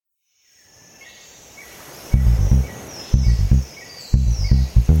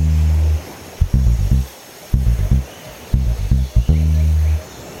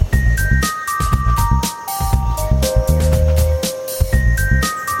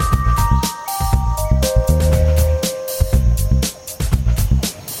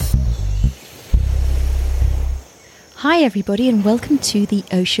Hi everybody and welcome to the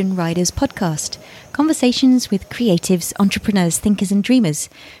Ocean Riders podcast. Conversations with creatives, entrepreneurs, thinkers and dreamers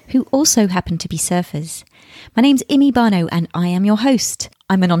who also happen to be surfers. My name's Imi Barno and I am your host.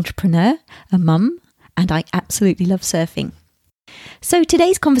 I'm an entrepreneur, a mum, and I absolutely love surfing. So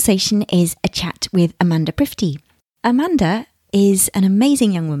today's conversation is a chat with Amanda Prifti. Amanda is an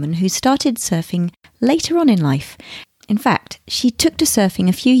amazing young woman who started surfing later on in life. In fact, she took to surfing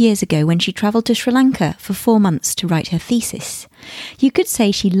a few years ago when she travelled to Sri Lanka for 4 months to write her thesis. You could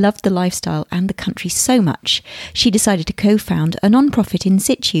say she loved the lifestyle and the country so much, she decided to co-found a non-profit in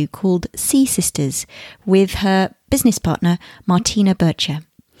situ called SeaSisters with her business partner Martina Bircher.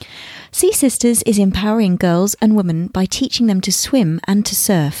 SeaSisters is empowering girls and women by teaching them to swim and to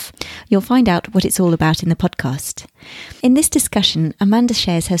surf. You'll find out what it's all about in the podcast. In this discussion, Amanda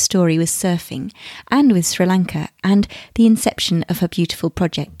shares her story with surfing and with Sri Lanka and the inception of her beautiful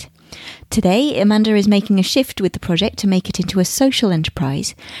project. Today, Amanda is making a shift with the project to make it into a social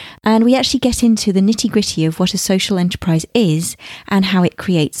enterprise, and we actually get into the nitty-gritty of what a social enterprise is and how it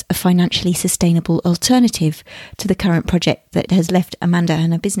creates a financially sustainable alternative to the current project that has left Amanda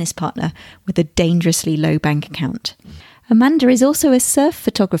and her business partner with a dangerously low bank account. Amanda is also a surf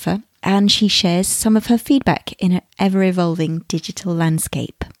photographer, and she shares some of her feedback in an ever-evolving digital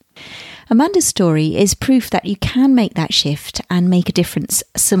landscape. Amanda's story is proof that you can make that shift and make a difference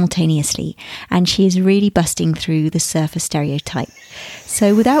simultaneously, and she is really busting through the surfer stereotype.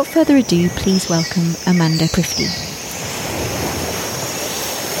 So without further ado, please welcome Amanda Prifti.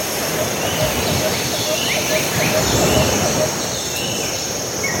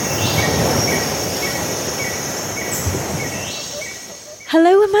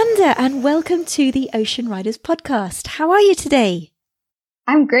 Hello Amanda, and welcome to the Ocean Riders podcast. How are you today?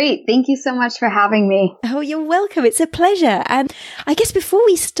 I'm great. Thank you so much for having me. Oh, you're welcome. It's a pleasure. And I guess before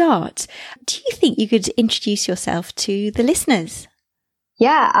we start, do you think you could introduce yourself to the listeners?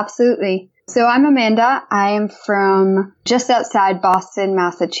 Yeah, absolutely. So I'm Amanda. I am from just outside Boston,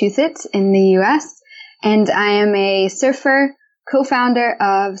 Massachusetts in the US, and I am a surfer, co-founder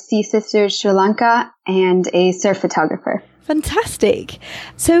of SeaSisters Sri Lanka, and a surf photographer. Fantastic.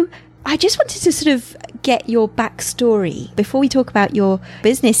 So I just wanted to sort of get your backstory before we talk about your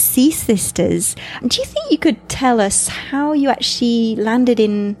business, SeaSisters. Do you think you could tell us how you actually landed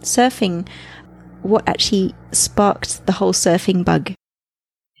in surfing? What actually sparked the whole surfing bug?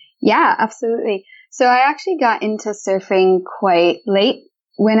 Yeah, absolutely. So I actually got into surfing quite late.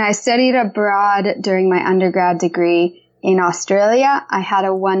 When I studied abroad during my undergrad degree in Australia, I had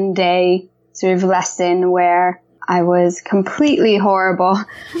a one-day sort of lesson where I was completely horrible.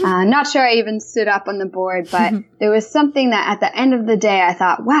 Not sure I even stood up on the board, but there was something that at the end of the day, I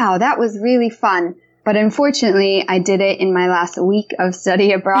thought, wow, that was really fun. But unfortunately, I did it in my last week of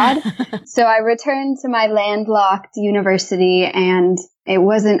study abroad. So I returned to my landlocked university, and it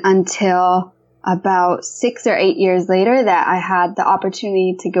wasn't until about 6 or 8 years later that I had the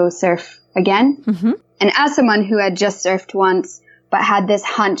opportunity to go surf again. Mm-hmm. And as someone who had just surfed once, but had this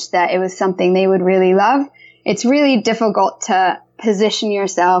hunch that it was something they would really love, it's really difficult to position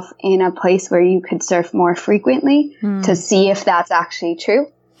yourself in a place where you could surf more frequently to see if that's actually true.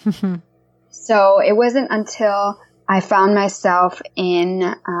 So it wasn't until I found myself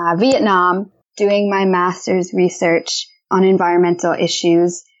in Vietnam doing my master's research on environmental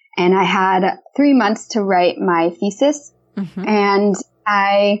issues, and I had 3 months to write my thesis, and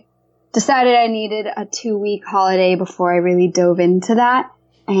I decided I needed a 2-week holiday before I really dove into that.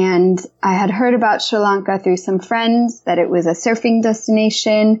 And I had heard about Sri Lanka through some friends, that it was a surfing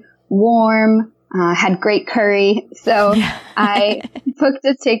destination, warm, had great curry. So I booked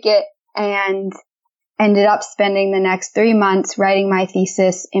a ticket and ended up spending the next 3 months writing my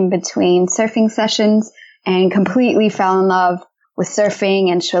thesis in between surfing sessions, and completely fell in love with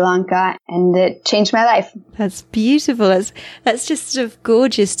surfing and Sri Lanka, and it changed my life. That's beautiful. That's just sort of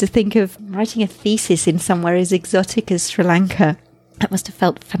gorgeous to think of writing a thesis in somewhere as exotic as Sri Lanka. That must have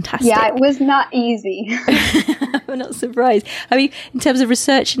felt fantastic. Yeah, it was not easy. I'm not surprised. I mean, in terms of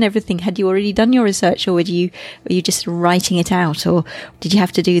research and everything, had you already done your research, or were you just writing it out, or did you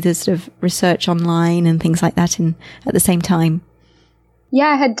have to do the sort of research online and things like that at the same time? Yeah,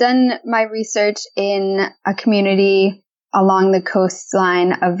 I had done my research in a community along the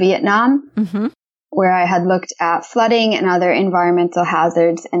coastline of Vietnam, where I had looked at flooding and other environmental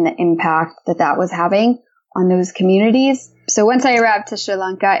hazards and the impact that was having on those communities. So once I arrived to Sri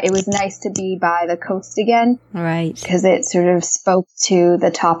Lanka, it was nice to be by the coast again. Right. Because it sort of spoke to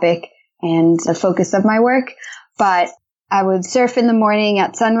the topic and the focus of my work. But I would surf in the morning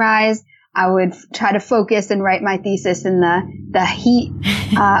at sunrise. I would try to focus and write my thesis in the heat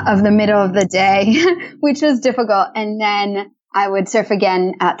of the middle of the day, which was difficult. And then I would surf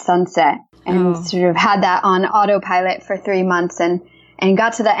again at sunset and sort of had that on autopilot for 3 months and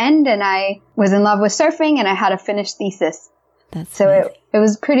got to the end, and I was in love with surfing and I had a finished thesis. So it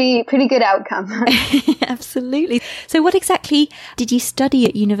was pretty good outcome. Absolutely. So what exactly did you study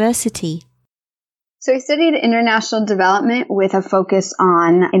at university? So I studied international development with a focus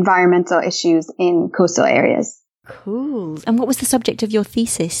on environmental issues in coastal areas. Cool. And what was the subject of your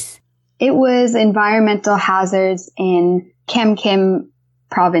thesis? It was environmental hazards in Kam Kim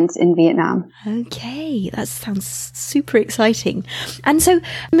province in Vietnam. Okay, that sounds super exciting. And so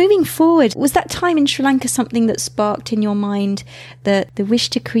moving forward, was that time in Sri Lanka something that sparked in your mind the wish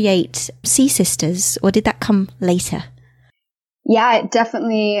to create SeaSisters, or did that come later? Yeah, it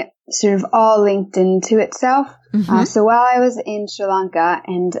definitely sort of all linked into itself. Mm-hmm. So while I was in Sri Lanka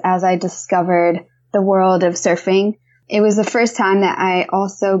and as I discovered the world of surfing, it was the first time that I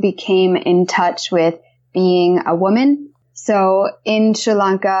also became in touch with being a woman. So in Sri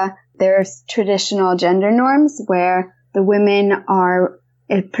Lanka, there's traditional gender norms where the women are,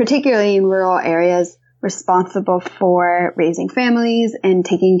 particularly in rural areas, responsible for raising families and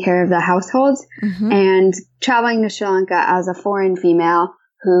taking care of the households. Mm-hmm. And traveling to Sri Lanka as a foreign female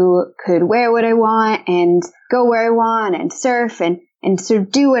who could wear what I want and go where I want and surf and sort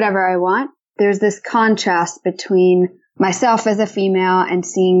of do whatever I want. There's this contrast between myself as a female and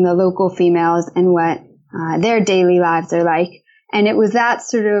seeing the local females and what their daily lives are like. And it was that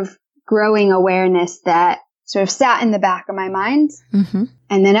sort of growing awareness that sort of sat in the back of my mind. Mm-hmm.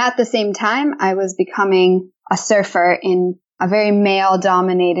 And then at the same time, I was becoming a surfer in a very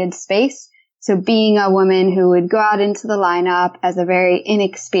male-dominated space. So being a woman who would go out into the lineup as a very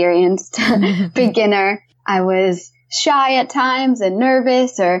inexperienced beginner, I was shy at times and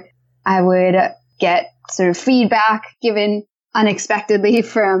nervous, or I would get sort of feedback given unexpectedly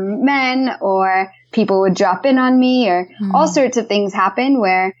from men, or people would drop in on me, or all sorts of things happen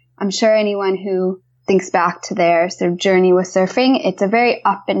where I'm sure anyone who thinks back to their sort of journey with surfing, it's a very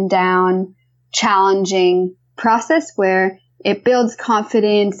up and down, challenging process where it builds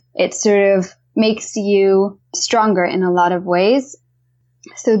confidence. It sort of makes you stronger in a lot of ways.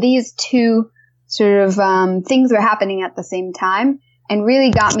 So these two sort of things were happening at the same time and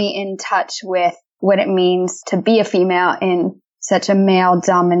really got me in touch with what it means to be a female in such a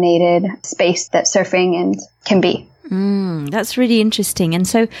male-dominated space that surfing and can be. That's really interesting. And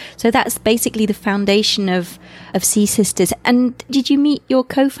so that's basically the foundation of SeaSisters. And did you meet your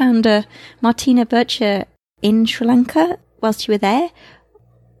co-founder, Martina Bircher, in Sri Lanka whilst you were there?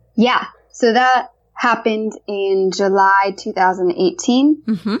 Yeah. So that happened in July 2018.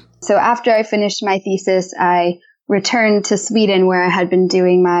 Mm-hmm. So after I finished my thesis, I returned to Sweden where I had been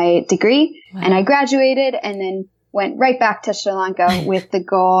doing my degree. Wow. And I graduated and then went right back to Sri Lanka with the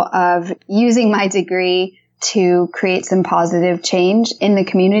goal of using my degree to create some positive change in the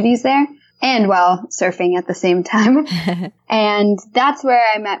communities there and while surfing at the same time. And that's where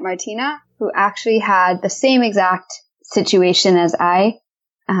I met Martina, who actually had the same exact situation as I.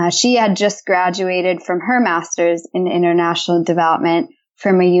 She had just graduated from her master's in international development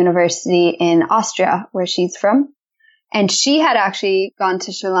from a university in Austria, where she's from. And she had actually gone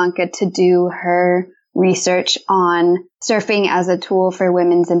to Sri Lanka to do her research on surfing as a tool for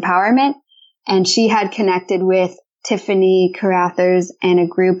women's empowerment. And she had connected with Tiffany Carruthers and a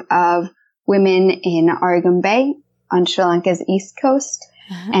group of women in Argum Bay on Sri Lanka's east coast,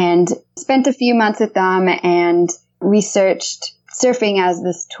 and spent a few months with them and researched surfing as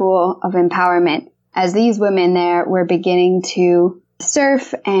this tool of empowerment, as these women there were beginning to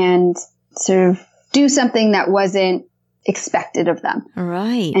surf and sort of do something that wasn't expected of them.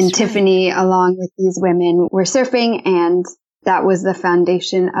 Right. And Tiffany, along with these women, were surfing, and that was the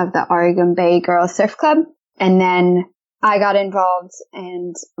foundation of the Argum Bay Girls Surf Club. And then I got involved,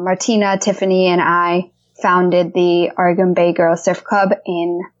 and Martina, Tiffany, and I founded the Argum Bay Girls Surf Club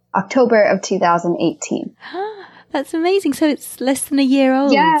in October of 2018. That's amazing. So it's less than a year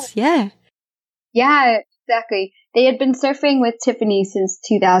old. Yeah. Yeah, exactly. They had been surfing with Tiffany since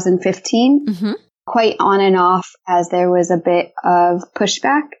 2015, quite on and off as there was a bit of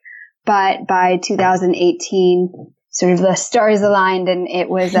pushback. But by 2018, sort of the stars aligned, and it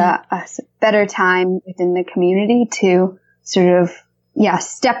was a better time within the community to sort of,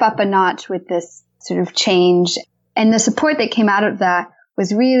 step up a notch with this sort of change. And the support that came out of that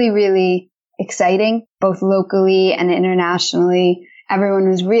was really, really exciting, both locally and internationally. Everyone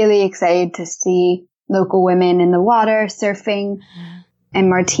was really excited to see local women in the water surfing. And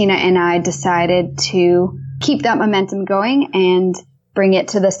Martina and I decided to keep that momentum going and bring it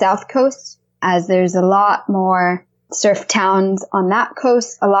to the south coast, as there's a lot more surf towns on that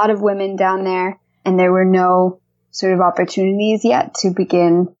coast, a lot of women down there, and there were no sort of opportunities yet to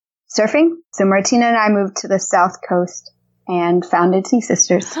begin surfing. So Martina and I moved to the south coast and founded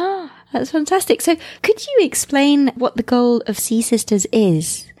SeaSisters. Oh, that's fantastic. So could you explain what the goal of SeaSisters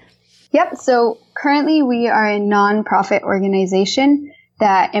is? Yep. So currently we are a non-profit organization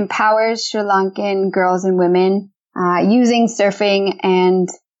that empowers Sri Lankan girls and women using surfing and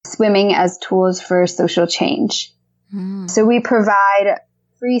swimming as tools for social change. So we provide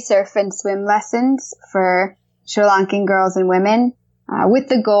free surf and swim lessons for Sri Lankan girls and women with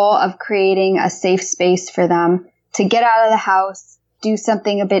the goal of creating a safe space for them to get out of the house, do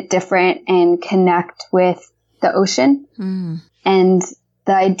something a bit different, and connect with the ocean. And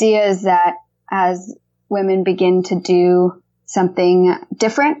the idea is that as women begin to do something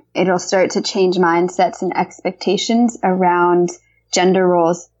different, it'll start to change mindsets and expectations around gender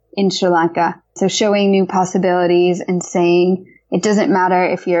roles in Sri Lanka. So showing new possibilities and saying it doesn't matter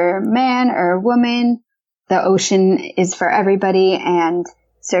if you're a man or a woman, the ocean is for everybody, and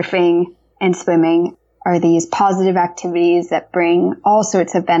surfing and swimming are these positive activities that bring all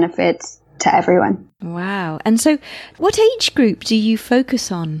sorts of benefits to everyone. Wow. And so what age group do you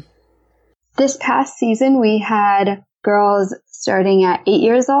focus on? This past season, we had girls starting at 8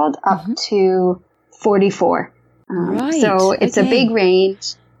 years old up to 44. So it's a big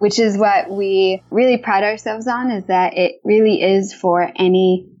range, which is what we really pride ourselves on, is that it really is for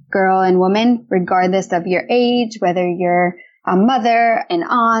any girl and woman, regardless of your age, whether you're a mother, an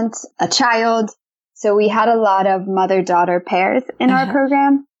aunt, a child. So we had a lot of mother-daughter pairs in our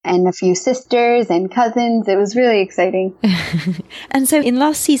program, and a few sisters and cousins. It was really exciting. And so in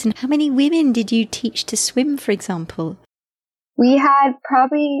last season, how many women did you teach to swim, for example? We had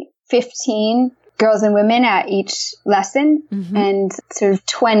probably 15 girls and women at each lesson, and sort of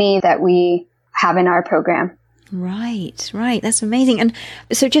 20 that we have in our program. Right. That's amazing. And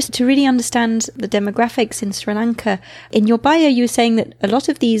so just to really understand the demographics in Sri Lanka, in your bio, you were saying that a lot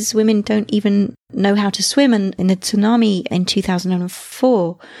of these women don't even know how to swim. And in the tsunami in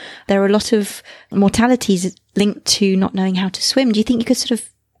 2004, there were a lot of mortalities linked to not knowing how to swim. Do you think you could sort of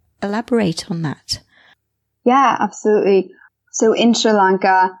elaborate on that? Yeah, absolutely. So in Sri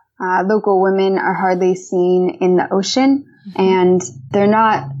Lanka, local women are hardly seen in the ocean, and they're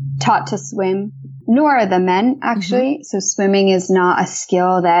not taught to swim, nor are the men, actually. So swimming is not a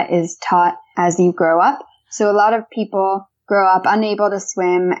skill that is taught as you grow up. So a lot of people grow up unable to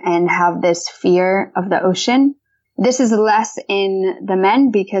swim and have this fear of the ocean. This is less in the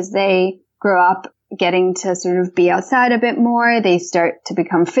men because they grow up getting to sort of be outside a bit more. They start to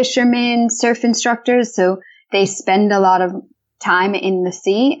become fishermen, surf instructors. So they spend a lot of time in the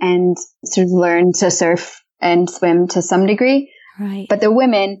sea and sort of learn to surf and swim to some degree. Right. But the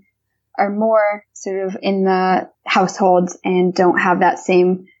women are more sort of in the households and don't have that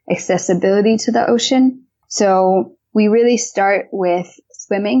same accessibility to the ocean. So we really start with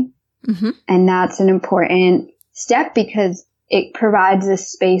swimming. And that's an important step because it provides a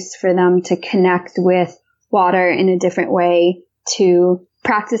space for them to connect with water in a different way, to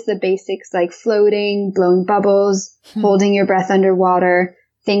practice the basics like floating, blowing bubbles, holding your breath underwater,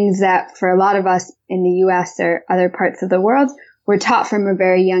 things that for a lot of us in the US or other parts of the world, we're taught from a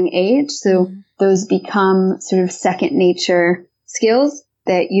very young age. So those become sort of second nature skills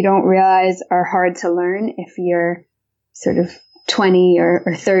that you don't realize are hard to learn if you're sort of 20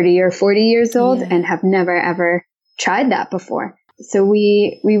 or 30 or 40 years old and have never ever tried that before. So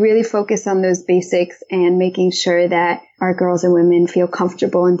we really focus on those basics and making sure that our girls and women feel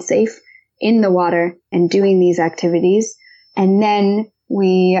comfortable and safe in the water and doing these activities. And then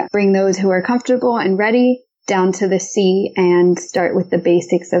we bring those who are comfortable and ready down to the sea and start with the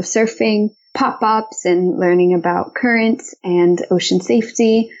basics of surfing, pop-ups, and learning about currents and ocean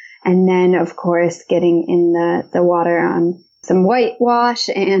safety. And then, of course, getting in the water on some whitewash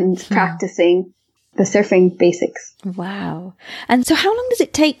and practicing the surfing basics. Wow. And so how long does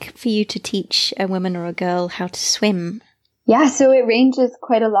it take for you to teach a woman or a girl how to swim? Yeah, so it ranges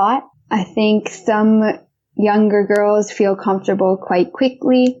quite a lot. I think some younger girls feel comfortable quite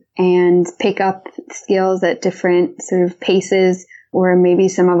quickly and pick up skills at different sort of paces, or maybe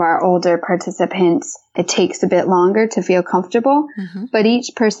some of our older participants, it takes a bit longer to feel comfortable. But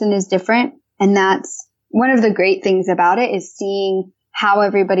each person is different. And that's one of the great things about it, is seeing how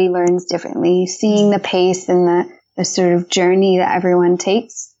everybody learns differently, seeing the pace and the sort of journey that everyone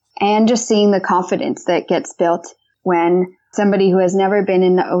takes, and just seeing the confidence that gets built when somebody who has never been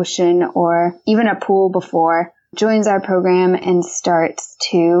in the ocean or even a pool before joins our program and starts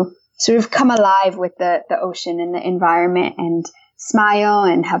to sort of come alive with the ocean and the environment and smile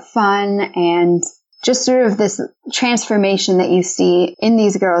and have fun, and just sort of this transformation that you see in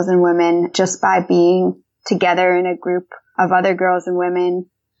these girls and women just by being together in a group of other girls and women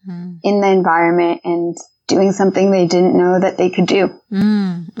in the environment and doing something they didn't know that they could do.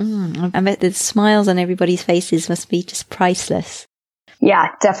 I bet the smiles on everybody's faces must be just priceless. Yeah,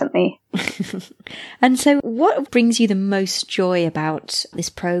 definitely. And so what brings you the most joy about this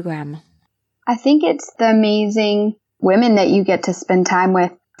program? I think it's the amazing women that you get to spend time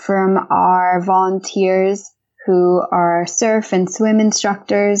with, from our volunteers who are surf and swim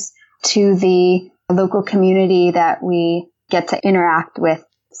instructors to the local community that we get to interact with.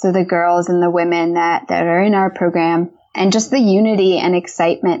 So the girls and the women that are in our program, and just the unity and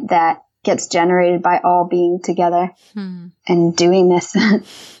excitement that gets generated by all being together and doing this.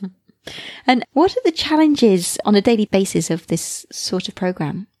 And what are the challenges on a daily basis of this sort of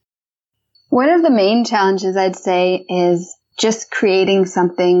program? One of the main challenges, I'd say, is just creating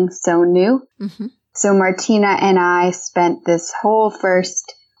something so new. So Martina and I spent this whole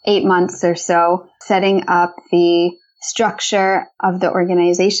first 8 months or so setting up the structure of the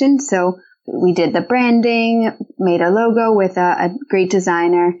organization. So we did the branding, made a logo with a great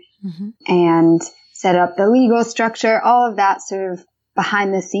designer, and set up the legal structure, all of that sort of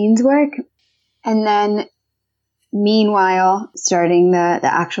behind the scenes work. And then meanwhile, starting the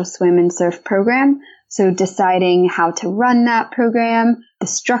actual swim and surf program. So deciding how to run that program, the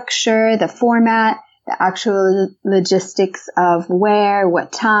structure, the format, the actual logistics of where,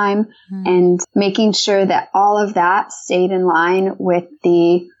 what time, and making sure that all of that stayed in line with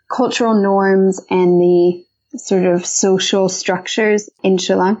the cultural norms and the sort of social structures in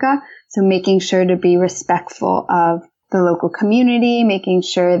Sri Lanka. So making sure to be respectful of the local community, making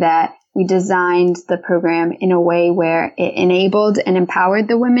sure that we designed the program in a way where it enabled and empowered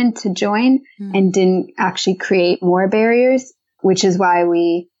the women to join and didn't actually create more barriers, which is why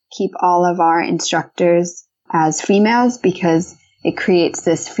we keep all of our instructors as females, because it creates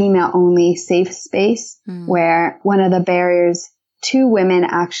this female-only safe space where one of the barriers to women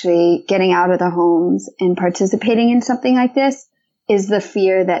actually getting out of the homes and participating in something like this is the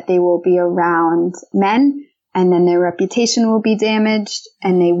fear that they will be around men, and then their reputation will be damaged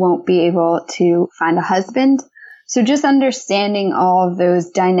and they won't be able to find a husband. So just understanding all of those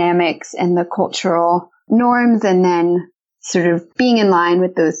dynamics and the cultural norms, and then sort of being in line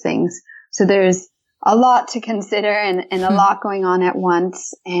with those things. So there's a lot to consider and a lot going on at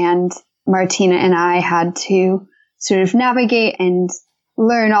once. And Martina and I had to sort of navigate and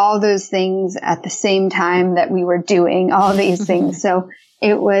learn all those things at the same time that we were doing all these things. So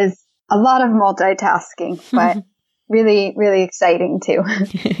it was a lot of multitasking, but really, really exciting too.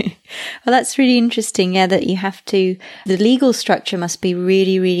 Well, that's really interesting. Yeah, that you have to, the legal structure must be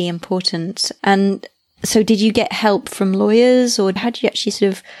really, really important. And so did you get help from lawyers, or how did you actually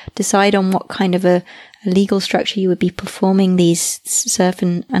sort of decide on what kind of a legal structure you would be performing these surf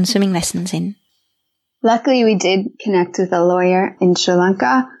and swimming lessons in? Luckily, we did connect with a lawyer in Sri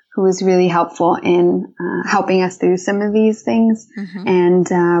Lanka who was really helpful in helping us through some of these things. And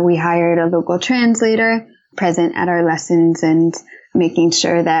we hired a local translator present at our lessons and making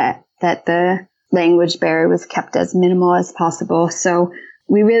sure that the language barrier was kept as minimal as possible. So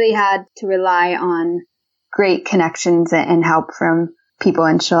we really had to rely on great connections and help from people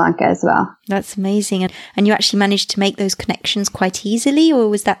in Sri Lanka as well. That's amazing. And you actually managed to make those connections quite easily, or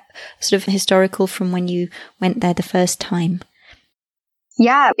was that sort of historical from when you went there the first time?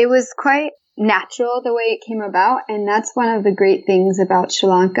 Yeah, it was quite natural the way it came about. And that's one of the great things about Sri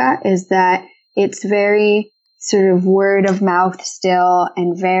Lanka, is that it's very sort of word of mouth still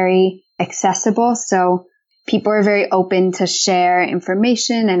and very accessible. So people are very open to share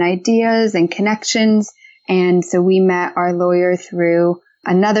information and ideas and connections. And so we met our lawyer through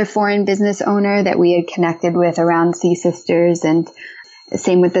another foreign business owner that we had connected with around SeaSisters, and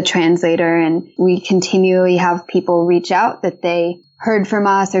same with the translator. And we continually have people reach out that they heard from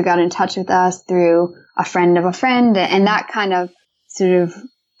us or got in touch with us through a friend of a friend. And that kind of sort of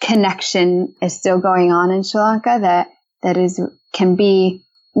connection is still going on in Sri Lanka can be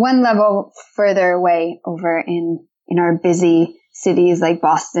one level further away over in our busy cities like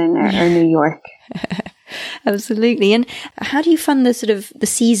Boston or New York. Absolutely. And how do you fund the sort of the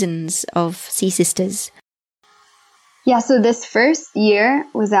seasons of SeaSisters? Yeah, so this first year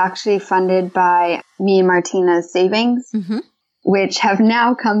was actually funded by me and Martina's savings, which have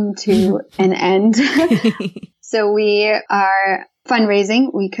now come to an end. So we are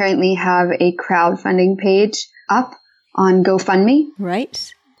fundraising. We currently have a crowdfunding page up on GoFundMe.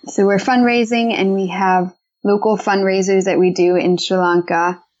 Right. So we're fundraising, and we have local fundraisers that we do in Sri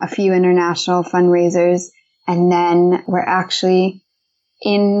Lanka, a few international fundraisers, And then we're actually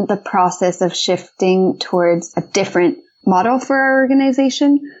in the process of shifting towards a different model for our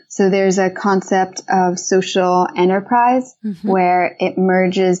organization. So there's a concept of social enterprise where it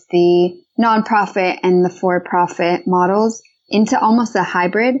merges the nonprofit and the for-profit models into almost a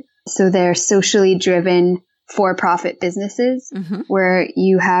hybrid. So they're socially driven for-profit businesses where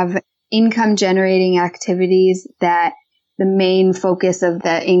you have income generating activities that the main focus of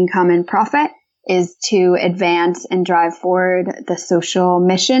the income and profit is to advance and drive forward the social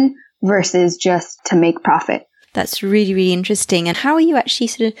mission versus just to make profit. That's really, really interesting. And how are you actually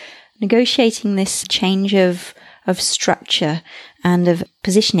sort of negotiating this change of structure and of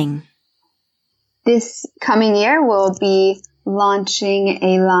positioning? This coming year, we'll be launching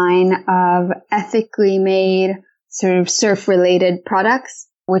a line of ethically made sort of surf-related products,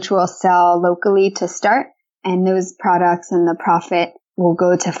 which we'll sell locally to start. And those products and the profit will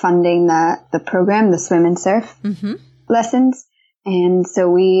go to funding the program, the swim and surf lessons. And so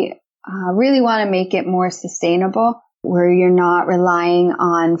we really want to make it more sustainable, where you're not relying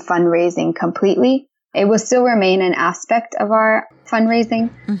on fundraising completely. It will still remain an aspect of our fundraising,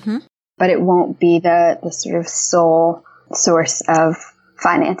 but it won't be the sort of sole source of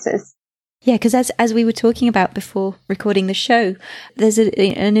finances. Yeah, because as we were talking about before recording the show, there's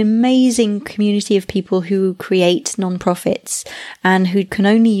an amazing community of people who create nonprofits and who can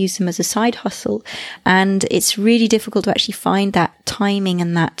only use them as a side hustle. And it's really difficult to actually find that timing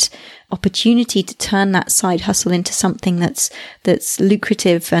and that opportunity to turn that side hustle into something that's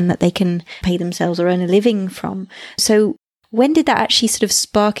lucrative and that they can pay themselves or earn a living from. So when did that actually sort of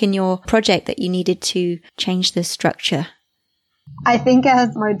spark in your project that you needed to change the structure? I think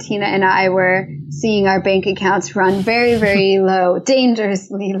as Martina and I were seeing our bank accounts run very, very low,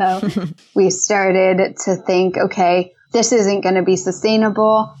 dangerously low, we started to think, okay, this isn't going to be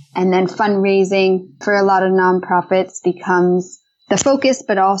sustainable. And then fundraising for a lot of nonprofits becomes the focus,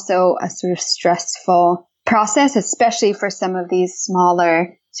 but also a sort of stressful process, especially for some of these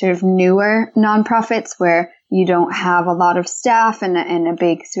smaller, sort of newer nonprofits where you don't have a lot of staff and a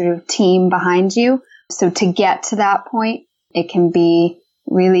big sort of team behind you. So to get to that point, it can be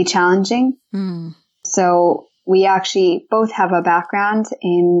really challenging. So we actually both have a background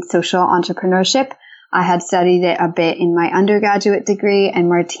in social entrepreneurship. I had studied it a bit in my undergraduate degree and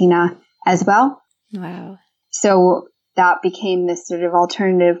Martina as well. Wow. So that became this sort of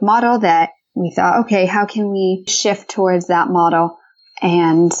alternative model that we thought, okay, how can we shift towards that model?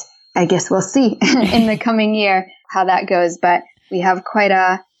 And I guess we'll see in the coming year how that goes. But we have quite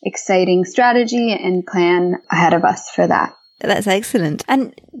a exciting strategy and plan ahead of us for that. That's excellent.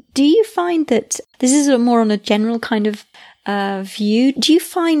 And do you find that this is more on a general kind of view? Do you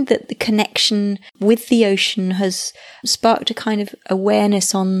find that the connection with the ocean has sparked a kind of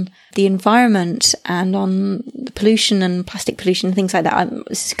awareness on the environment and on the pollution and plastic pollution and things like that?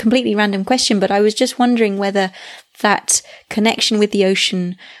 It's a completely random question, but I was just wondering whether that connection with the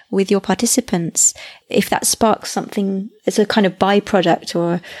ocean with your participants, if that sparks something as a kind of byproduct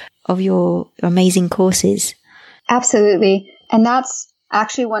or of your amazing courses. Absolutely. And that's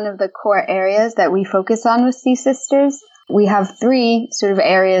actually one of the core areas that we focus on with SeaSisters. We have 3 sort of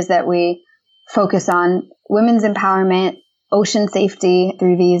areas that we focus on: women's empowerment, ocean safety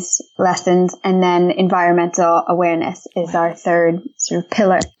through these lessons, and then environmental awareness is our third sort of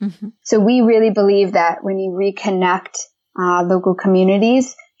pillar. So we really believe that when you reconnect local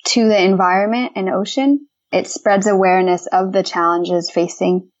communities to the environment and ocean, it spreads awareness of the challenges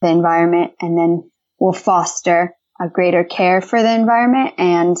facing the environment, and then will foster a greater care for the environment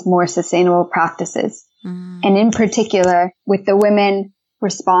and more sustainable practices. And in particular, with the women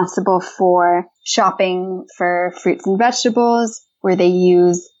responsible for shopping for fruits and vegetables, where they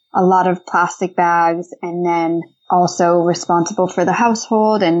use a lot of plastic bags, and then also responsible for the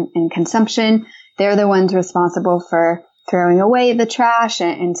household and consumption, they're the ones responsible for throwing away the trash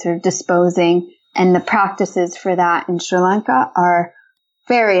and sort of disposing. And the practices for that in Sri Lanka are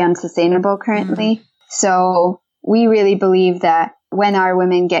very unsustainable currently. So we really believe that when our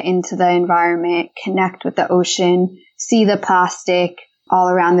women get into the environment, connect with the ocean, see the plastic all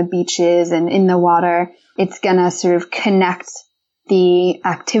around the beaches and in the water, it's going to sort of connect the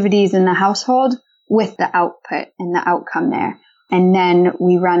activities in the household with the output and the outcome there. And then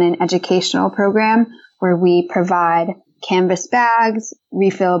we run an educational program where we provide canvas bags,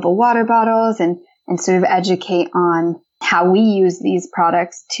 refillable water bottles, and sort of educate on how we use these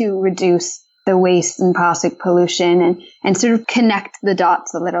products to reduce the waste and plastic pollution, and sort of connect the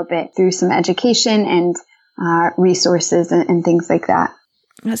dots a little bit through some education and resources and things like that.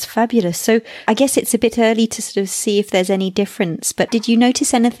 That's fabulous. So I guess it's a bit early to sort of see if there's any difference, but did you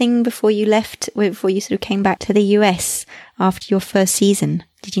notice anything before you sort of came back to the US after your first season?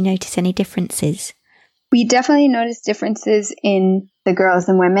 Did you notice any differences? We definitely noticed differences in the girls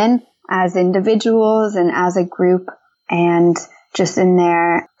and women as individuals and as a group, and just in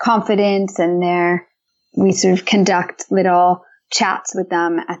their confidence and we sort of conduct little chats with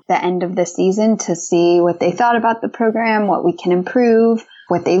them at the end of the season to see what they thought about the program, what we can improve,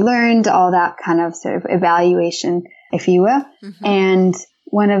 what they learned, all that kind of sort of evaluation, if you will. Mm-hmm. And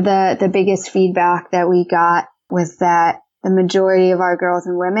one of the biggest feedback that we got was that the majority of our girls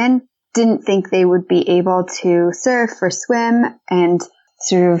and women didn't think they would be able to surf or swim, and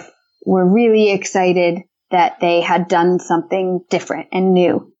sort of were really excited that they had done something different and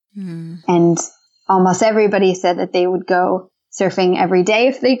new. Mm. And almost everybody said that they would go surfing every day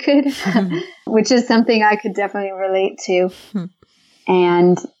if they could, which is something I could definitely relate to.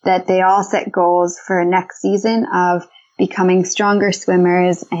 And that they all set goals for next season of becoming stronger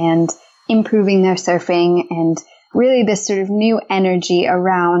swimmers and improving their surfing, and really this sort of new energy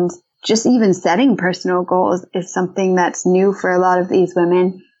around just even setting personal goals is something that's new for a lot of these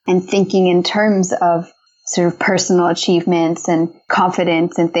women, and thinking in terms of sort of personal achievements and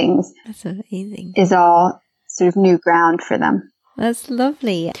confidence and things. That's amazing. Is all sort of new ground for them. That's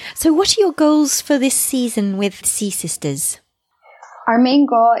lovely. So what are your goals for this season with SeaSisters? Our main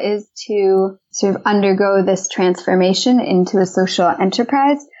goal is to sort of undergo this transformation into a social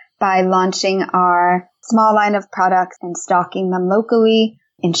enterprise by launching our small line of products and stocking them locally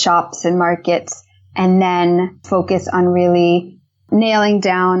in shops and markets, and then focus on really nailing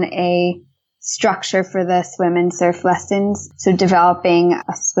down a structure for the swim and surf lessons. So developing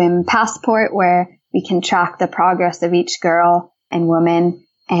a swim passport where we can track the progress of each girl and woman,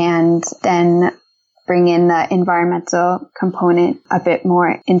 and then bring in the environmental component a bit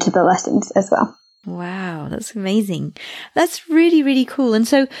more into the lessons as well. Wow, that's amazing. That's really, really cool. And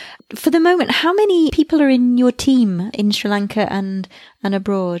so for the moment, how many people are in your team in Sri Lanka and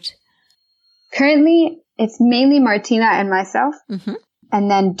abroad? Currently, it's mainly Martina and myself. Mm-hmm. And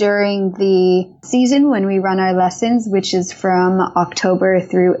then during the season when we run our lessons, which is from October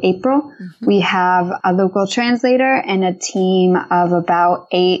through April, mm-hmm. we have a local translator and a team of about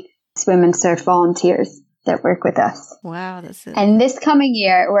 8 swim and surf volunteers that work with us. Wow, And this coming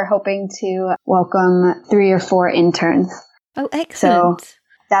year, we're hoping to welcome 3 or 4 interns. Oh, excellent. So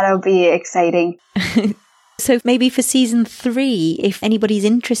that'll be exciting. So maybe for season 3, if anybody's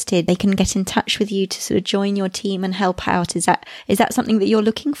interested, they can get in touch with you to sort of join your team and help out. Is that something that you're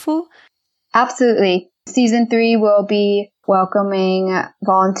looking for? Absolutely. Season 3 will be welcoming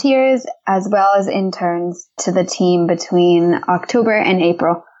volunteers as well as interns to the team between October and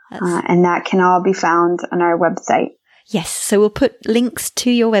April. And that can all be found on our website. Yes, so we'll put links to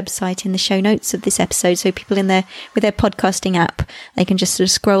your website in the show notes of this episode, so people with their podcasting app, they can just sort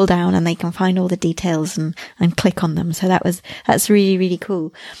of scroll down and they can find all the details and click on them. So that's really, really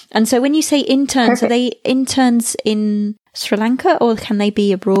cool. And so when you say interns, Perfect. Are they interns in Sri Lanka, or can they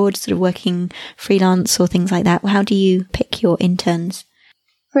be abroad, sort of working freelance or things like that? How do you pick your interns?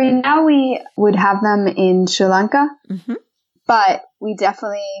 For now, we would have them in Sri Lanka, mm-hmm. but we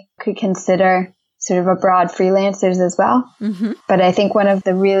definitely could consider sort of abroad freelancers as well. Mm-hmm. But I think one of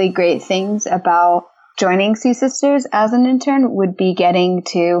the really great things about joining SeaSisters as an intern would be getting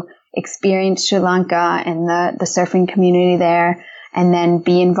to experience Sri Lanka and the surfing community there, and then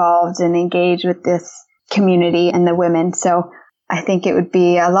be involved and engage with this community and the women. So I think it would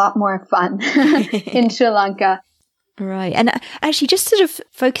be a lot more fun in Sri Lanka. Right. And actually, just sort of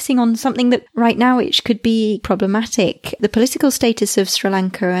focusing on something that right now, which could be problematic, the political status of Sri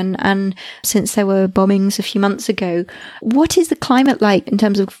Lanka, and since there were bombings a few months ago, what is the climate like in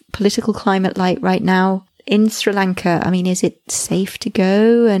terms of political climate like right now in Sri Lanka? I mean, is it safe to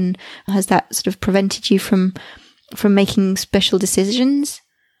go? And has that sort of prevented you from making special decisions?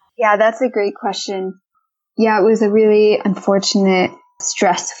 Yeah, that's a great question. Yeah, it was a really unfortunate,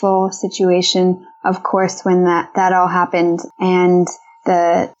 stressful situation, of course, when that all happened, and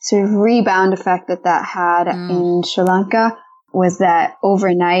the sort of rebound effect that had in Sri Lanka was that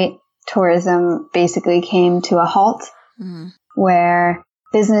overnight tourism basically came to a halt, where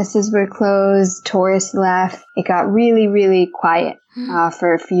businesses were closed, tourists left. It got really, really quiet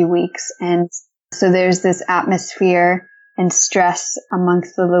for a few weeks, and so there's this atmosphere and stress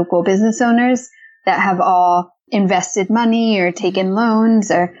amongst the local business owners that have all invested money or taken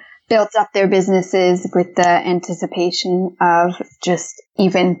loans or built up their businesses with the anticipation of just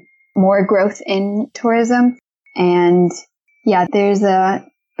even more growth in tourism. And yeah, there's a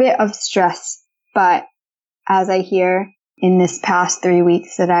bit of stress, but as I hear, in this past 3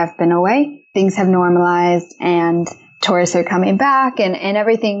 weeks that I've been away, things have normalized and tourists are coming back and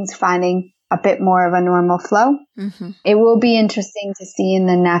everything's finding a bit more of a normal flow. Mm-hmm. It will be interesting to see in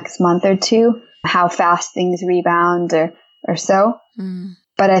the next month or two how fast things rebound or so. Mm.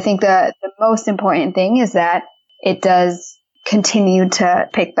 But I think the most important thing is that it does continue to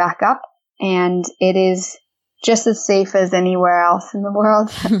pick back up, and it is just as safe as anywhere else in the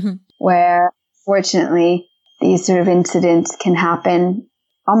world where fortunately these sort of incidents can happen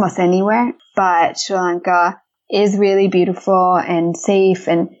almost anywhere. But Sri Lanka is really beautiful and safe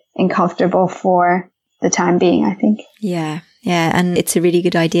and comfortable for the time being, I think. Yeah. And it's a really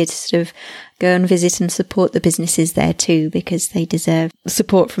good idea to sort of go and visit and support the businesses there too, because they deserve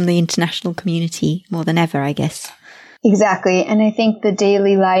support from the international community more than ever, I guess. Exactly. And I think the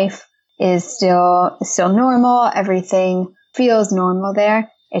daily life is still normal. Everything feels normal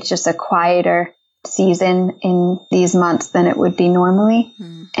there. It's just a quieter season in these months than it would be normally.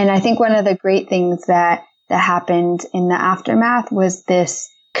 Mm. And I think one of the great things that happened in the aftermath was this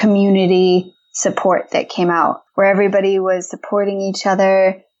community support that came out, where everybody was supporting each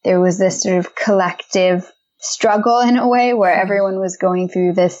other. There was this sort of collective struggle in a way where everyone was going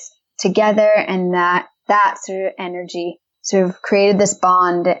through this together, and that sort of energy sort of created this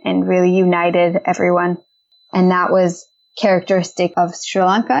bond and really united everyone. And that was characteristic of Sri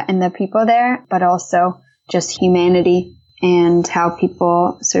Lanka and the people there, but also just humanity and how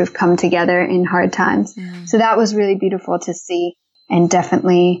people sort of come together in hard times. Mm. So that was really beautiful to see, and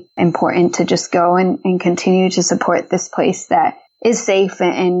definitely important to just go and continue to support this place that is safe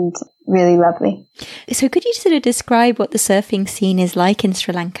and really lovely. So could you sort of describe what the surfing scene is like in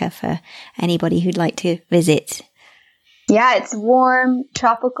Sri Lanka for anybody who'd like to visit? Yeah, it's warm,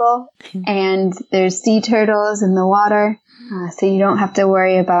 tropical, and there's sea turtles in the water, so you don't have to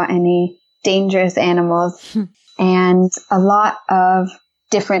worry about any dangerous animals. And a lot of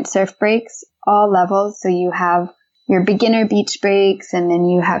different surf breaks, all levels. So you have your beginner beach breaks, and then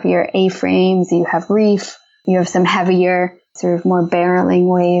you have your A-frames, you have reef, you have some heavier, sort of more barreling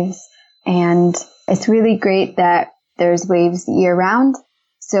waves. And it's really great that there's waves year round.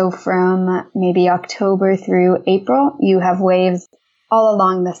 So from maybe October through April, you have waves all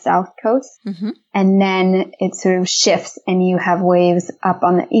along the south coast. Mm-hmm. And then it sort of shifts and you have waves up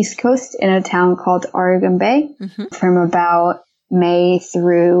on the east coast in a town called Oregon Bay from about May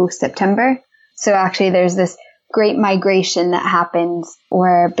through September. So actually there's this great migration that happens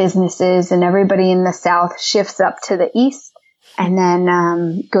where businesses and everybody in the south shifts up to the east and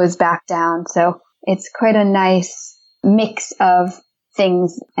then goes back down. So it's quite a nice mix of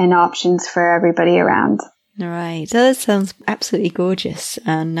things and options for everybody around. Right. So that sounds absolutely gorgeous.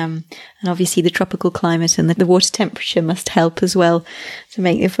 And obviously the tropical climate and the water temperature must help as well to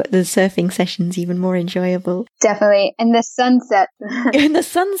make the surfing sessions even more enjoyable. Definitely. And the sunsets. And the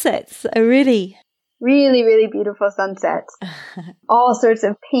sunsets. Oh, really? Really, really beautiful sunsets. All sorts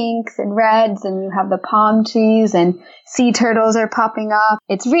of pinks and reds, and you have the palm trees and sea turtles are popping up.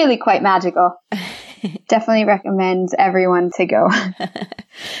 It's really quite magical. Definitely recommend everyone to go.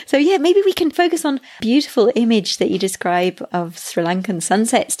 So yeah, maybe we can focus on beautiful image that you describe of Sri Lankan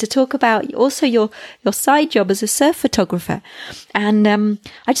sunsets to talk about also your side job as a surf photographer. And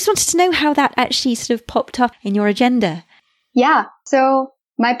I just wanted to know how that actually sort of popped up in your agenda. Yeah. So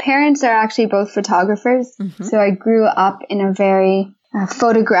my parents are actually both photographers. Mm-hmm. So I grew up in a very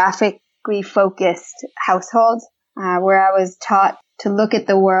photographically focused household where I was taught to look at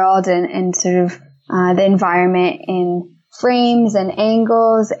the world and sort of the environment in frames and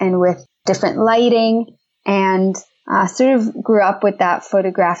angles and with different lighting, and sort of grew up with that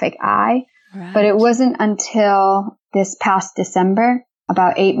photographic eye. Right. But it wasn't until this past December,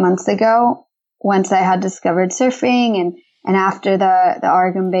 about 8 months ago, once I had discovered surfing and after the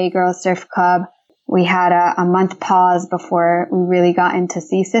Oregon Bay Girls Surf Club, we had a month pause before we really got into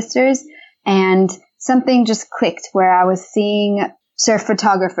SeaSisters, and something just clicked where I was seeing surf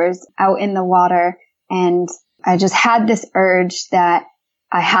photographers out in the water, and I just had this urge that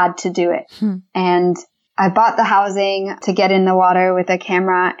I had to do it. And I bought the housing to get in the water with a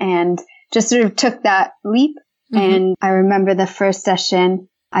camera and just sort of took that leap. Mm-hmm. And I remember the first session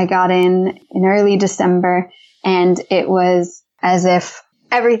I got in early December, and it was as if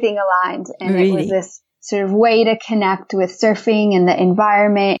everything aligned, and really? It was this sort of way to connect with surfing and the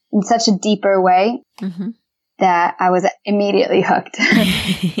environment in such a deeper way. Mm-hmm. That I was immediately hooked.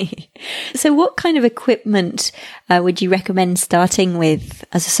 So what kind of equipment would you recommend starting with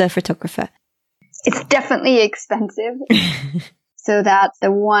as a surf photographer? It's definitely expensive. So that's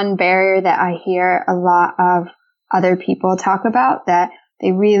the one barrier that I hear a lot of other people talk about, that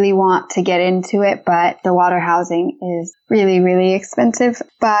they really want to get into it, but the water housing is really, really expensive.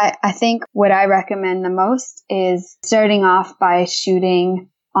 But I think what I recommend the most is starting off by shooting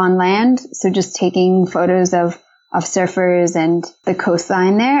on land. So just taking photos of surfers and the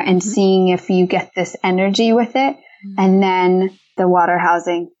coastline there and seeing if you get this energy with it. And then the water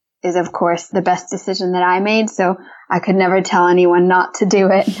housing is, of course, the best decision that I made. So I could never tell anyone not to do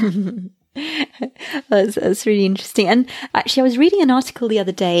it. That's really interesting. And actually, I was reading an article the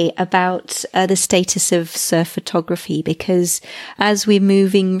other day about the status of surf photography, because as we're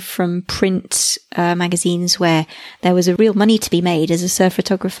moving from print magazines where there was a real money to be made as a surf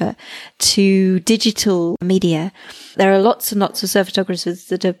photographer to digital media, there are lots and lots of surf photographers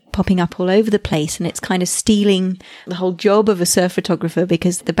that are popping up all over the place, and it's kind of stealing the whole job of a surf photographer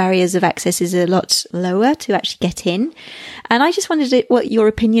because the barriers of access is a lot lower to actually get in. And I just wondered what your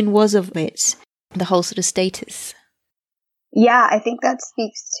opinion was of it, the whole sort of status. Yeah, I think that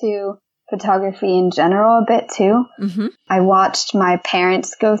speaks to photography in general a bit too. I watched my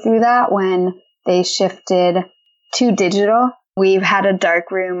parents go through that when they shifted to digital. We've had a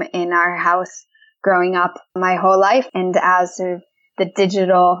dark room in our house growing up my whole life. And as sort of the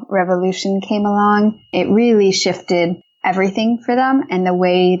digital revolution came along, it really shifted everything for them and the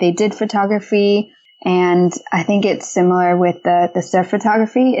way they did photography. And I think it's similar with the surf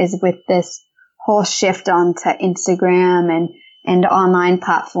photography, is with this whole shift onto Instagram and online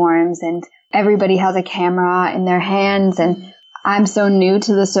platforms, and everybody has a camera in their hands. And I'm so new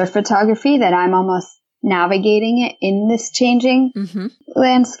to the surf photography that I'm almost navigating it in this changing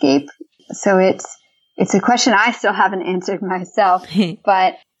landscape. So it's a question I still haven't answered myself,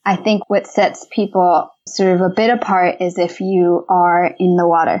 but I think what sets people sort of a bit apart is if you are in the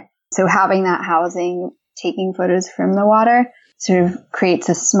water. So having that housing, taking photos from the water, sort of creates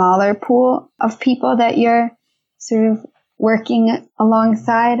a smaller pool of people that you're sort of working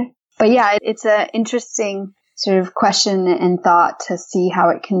alongside. But yeah, it's an interesting sort of question and thought to see how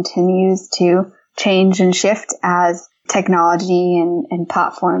it continues to change and shift as technology and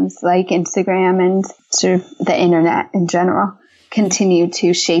platforms like Instagram and sort of the internet in general continue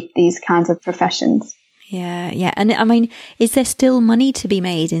to shape these kinds of professions. Yeah. And I mean, is there still money to be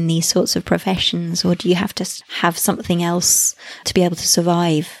made in these sorts of professions, or do you have to have something else to be able to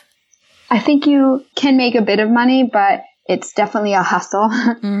survive? I think you can make a bit of money, but it's definitely a hustle.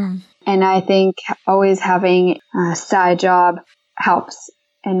 And I think always having a side job helps.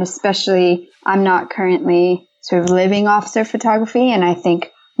 And especially, I'm not currently sort of living off surf photography. And I think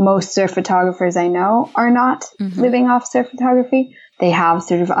most surf photographers I know are not living off surf photography. They have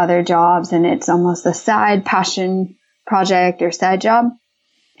sort of other jobs, and it's almost a side passion project or side job.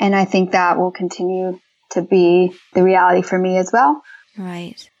 And I think that will continue to be the reality for me as well.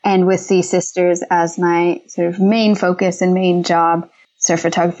 Right. And with SeaSisters as my sort of main focus and main job, surf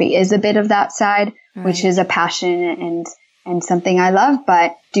photography is a bit of that side, which is a passion and something I love,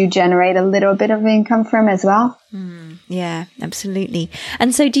 but do generate a little bit of income from as well. Yeah, absolutely.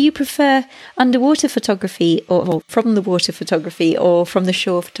 And so do you prefer underwater photography or from the water photography or from the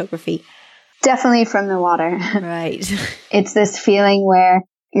shore photography? Definitely from the water. Right. It's this feeling where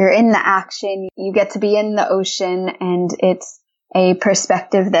you're in the action, you get to be in the ocean, and it's a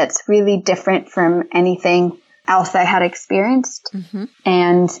perspective that's really different from anything else I had experienced.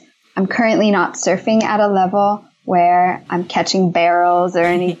 And I'm currently not surfing at a level where I'm catching barrels or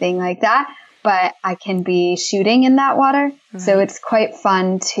anything like that, but I can be shooting in that water. So it's quite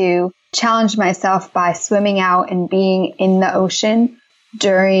fun to challenge myself by swimming out and being in the ocean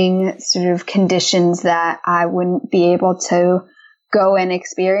during sort of conditions that I wouldn't be able to go and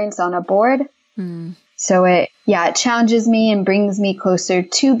experience on a board. So it challenges me and brings me closer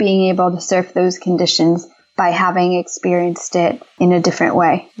to being able to surf those conditions by having experienced it in a different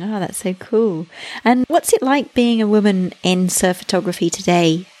way. Oh, that's so cool. And what's it like being a woman in surf photography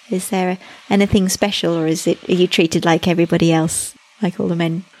today? Is there anything special, or are you treated like everybody else, like all the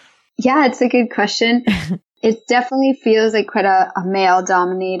men? Yeah, it's a good question. It definitely feels like quite a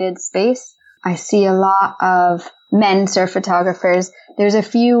male-dominated space. I see a lot of men surf photographers. There's a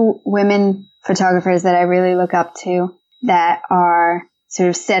few women photographers that I really look up to that are sort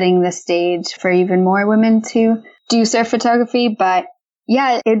of setting the stage for even more women to do surf photography. But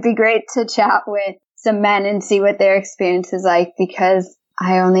yeah, it'd be great to chat with some men and see what their experience is like, because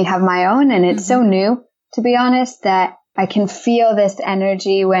I only have my own, and it's so new, to be honest, that I can feel this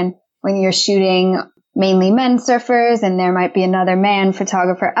energy when you're shooting mainly men surfers and there might be another man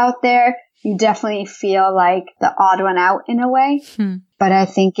photographer out there. You definitely feel like the odd one out in a way. But I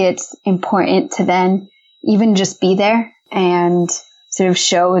think it's important to then even just be there and sort of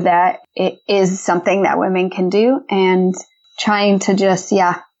show that it is something that women can do, and trying to just,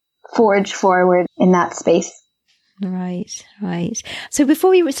 forge forward in that space. Right. So before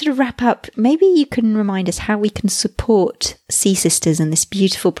we sort of wrap up, maybe you can remind us how we can support SeaSisters and this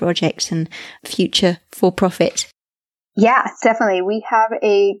beautiful project and future for profit. Yeah, definitely. We have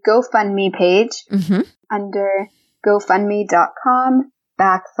a GoFundMe page under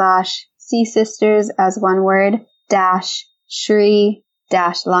gofundme.com/SeaSisters as one word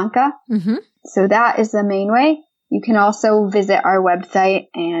 -Shri-Lanka. So that is the main way. You can also visit our website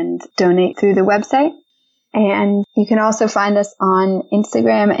and donate through the website. And you can also find us on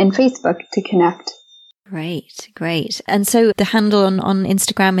Instagram and Facebook to connect. Great. And so the handle on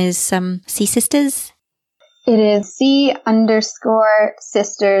Instagram is SeaSisters? It is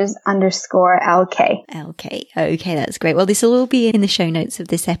C_sisters_LK. LK. Okay, that's great. Well, this will all be in the show notes of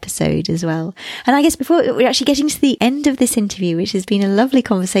this episode as well. And I guess before we're actually getting to the end of this interview, which has been a lovely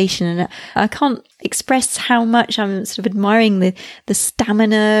conversation, and I can't express how much I'm sort of admiring the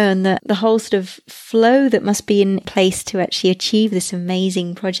stamina and the whole sort of flow that must be in place to actually achieve this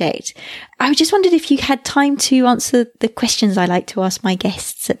amazing project. I just wondered if you had time to answer the questions I like to ask my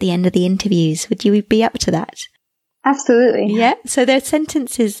guests at the end of the interviews. Would you be up to that? Absolutely. Yeah. So there are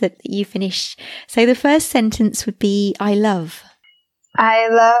sentences that you finish. So the first sentence would be, I love. I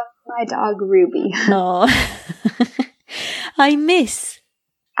love my dog, Ruby. Oh. I miss.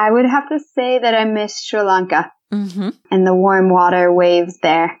 I would have to say that I miss Sri Lanka and the warm water waves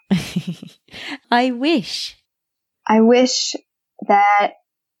there. I wish. I wish that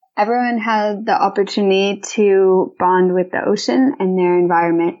everyone had the opportunity to bond with the ocean and their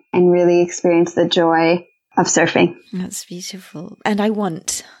environment and really experience the joy of surfing. That's beautiful. And I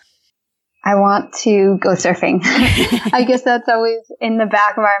want to go surfing. I guess that's always in the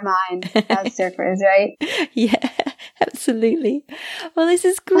back of our mind as surfers, right? Yeah, absolutely. Well, this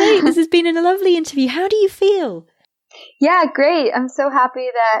is great. This has been a lovely interview. How do you feel? Yeah, great. I'm so happy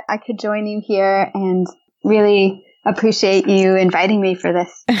that I could join you here and really appreciate you inviting me for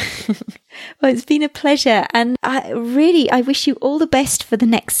this. Well, it's been a pleasure. And I wish you all the best for the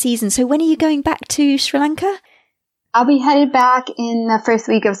next season. So when are you going back to Sri Lanka? I'll be headed back in the first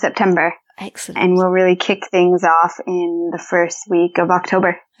week of September. Excellent. And we'll really kick things off in the first week of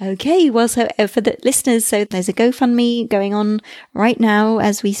October. Okay, well, so for the listeners, so there's a GoFundMe going on right now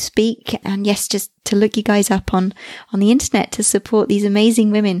as we speak. And yes, just to look you guys up on the internet to support these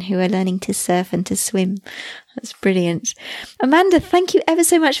amazing women who are learning to surf and to swim. That's brilliant. Amanda, thank you ever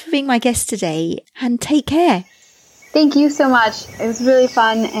so much for being my guest today, and take care. Thank you so much. It was really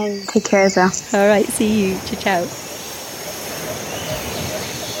fun, and take care as well. All right, see you. Ciao, ciao.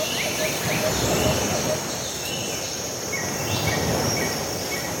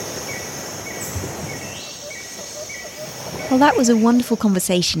 Well, that was a wonderful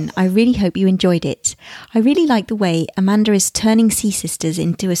conversation. I really hope you enjoyed it. I really like the way Amanda is turning SeaSisters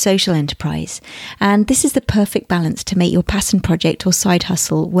into a social enterprise. And this is the perfect balance to make your passion project or side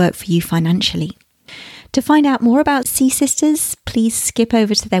hustle work for you financially. To find out more about SeaSisters, please skip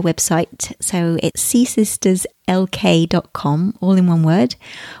over to their website. So it's SeaSistersLK.com, all in one word,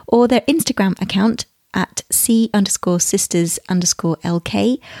 or their Instagram account at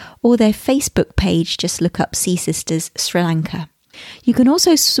C_sisters_LK, or their Facebook page. Just look up SeaSisters Sri Lanka. You can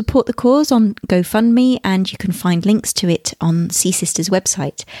also support the cause on GoFundMe, and you can find links to it on SeaSisters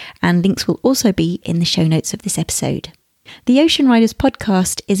website, and links will also be in the show notes of this episode. The Ocean Riders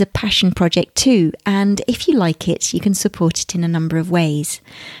podcast is a passion project too, and if you like it, you can support it in a number of ways.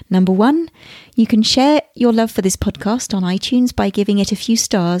 Number one, you can share your love for this podcast on iTunes by giving it a few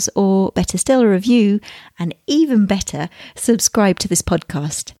stars, or better still, a review, and even better, subscribe to this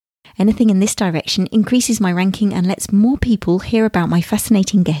podcast. Anything in this direction increases my ranking and lets more people hear about my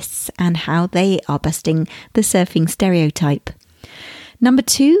fascinating guests and how they are busting the surfing stereotype. Number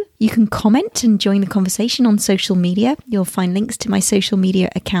two, you can comment and join the conversation on social media. You'll find links to my social media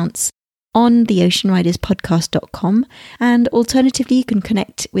accounts on theoceanriderspodcast.com, and alternatively you can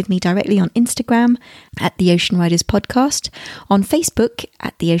connect with me directly on Instagram at The Ocean Riders Podcast, on Facebook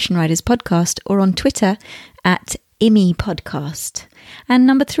at The Ocean Riders Podcast, or on Twitter at IMI Podcast. And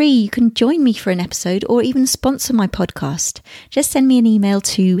number three, you can join me for an episode or even sponsor my podcast. Just send me an email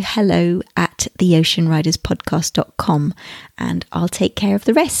to hello@theoceanriderspodcast.com and I'll take care of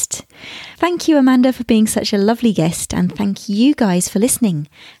the rest. Thank you, Amanda, for being such a lovely guest, and thank you guys for listening.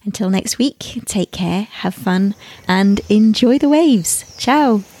 Until next week, take care, have fun, and enjoy the waves.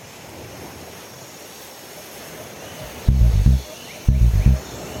 Ciao.